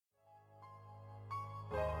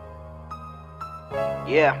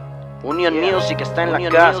Yeah. Union Music está en la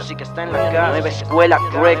casa, Nueva Escuela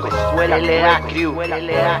Kractos, LA Crew,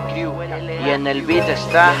 y en el beat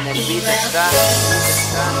está,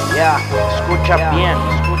 yeah, escucha bien,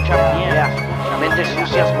 yeah. Mentes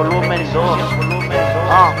Sucias volumen 2,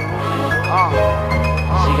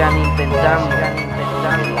 sigan intentando,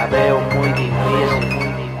 la veo muy difícil.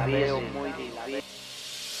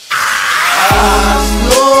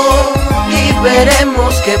 Hazlo y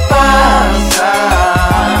veremos qué pasa.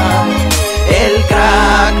 El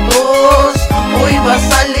Kractos hoy va a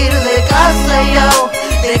salir de casa yao.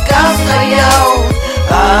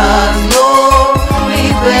 Hazlo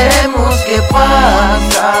y veremos qué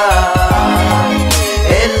pasa.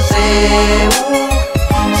 El Zeuq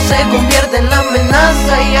se convierte en la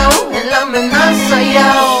amenaza yao,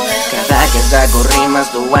 Cada que saco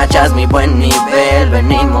rimas tú hachas mi buen nivel.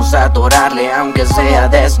 Venimos a atorarle aunque sea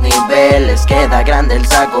desnivel. Les queda grande el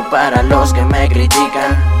saco para los que me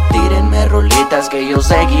critican. Tírenme rolitas que yo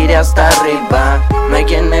seguiré hasta arriba. No hay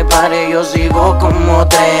quien me pare, yo sigo como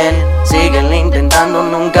tren. Sigan intentando,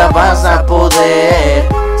 nunca vas a poder.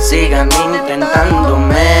 Sigan intentando,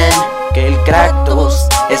 men, que el Kractos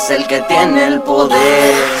es el que tiene el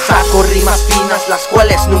poder. Saco rimas finas las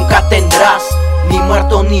cuales nunca tendrás. Ni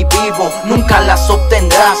muerto ni vivo, nunca las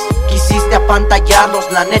obtendrás. Quisiste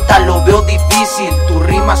apantallarlos, la neta lo veo difícil. Tus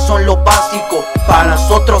rimas son lo básico, para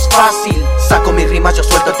nosotros fácil. Saco mis rimas, yo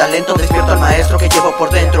suelto el talento. Despierto al maestro que llevo por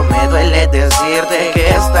dentro. Me duele decirte que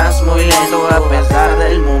estás muy lento. A pesar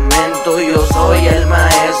del momento, yo soy el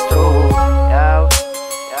maestro.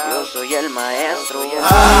 Yo soy el maestro.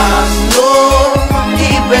 Hazlo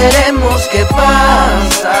y veremos qué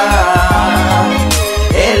pasa.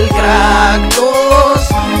 El Kractos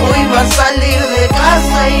hoy va a salir de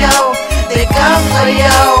casa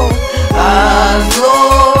yao.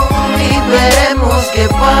 Hazlo y veremos qué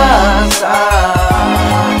pasa.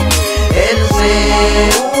 El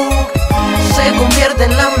Zeuq se convierte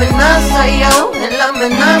en la amenaza yao.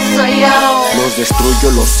 Los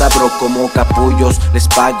destruyo, los abro como capullos. Les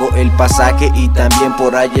pago el pasaje y también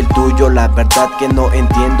por ahí el tuyo. La verdad que no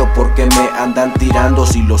entiendo por qué me andan tirando.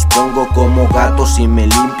 Si los pongo como gatos y me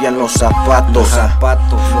limpian los zapatos.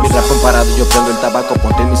 Mi rap parado, yo prendo el tabaco.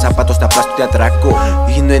 Ponte mis zapatos, te aplasto y te atraco.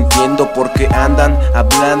 Y no entiendo por qué andan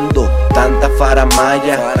hablando tanta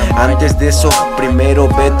faramaya. Antes de eso, primero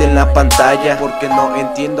vete en la pantalla. Porque no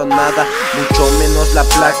entiendo nada, mucho menos la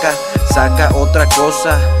placa. Saca otra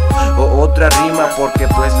cosa o otra rima, porque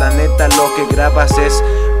pues la neta lo que grabas es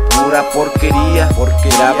pura porquería. Porque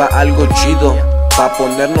graba algo chido pa'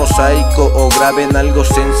 ponernos psycho, o graben algo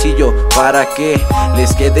sencillo para que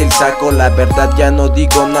les quede el saco. La verdad ya no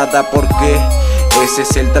digo nada porque ese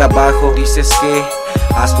es el trabajo. Dices que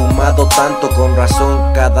has fumado tanto, con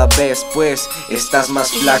razón cada vez pues estás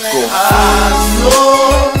más flaco.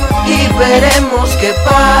 Hazlo y veremos qué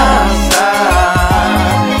pasa.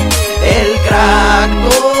 El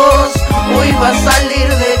Kractos hoy va a salir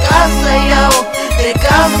de casa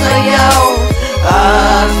yao.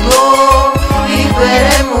 Hazlo y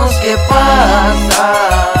veremos qué pasa.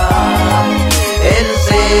 El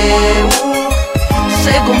Zeuq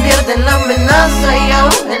se convierte en la amenaza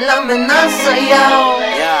yao.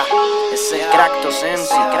 Yeah, es el Kractos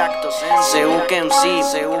MC, Zeuq MC,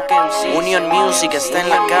 Union Music está en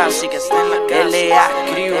la casa, LA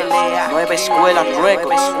Crew, Nueva Escuela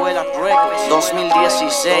Kractos,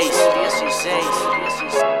 2016.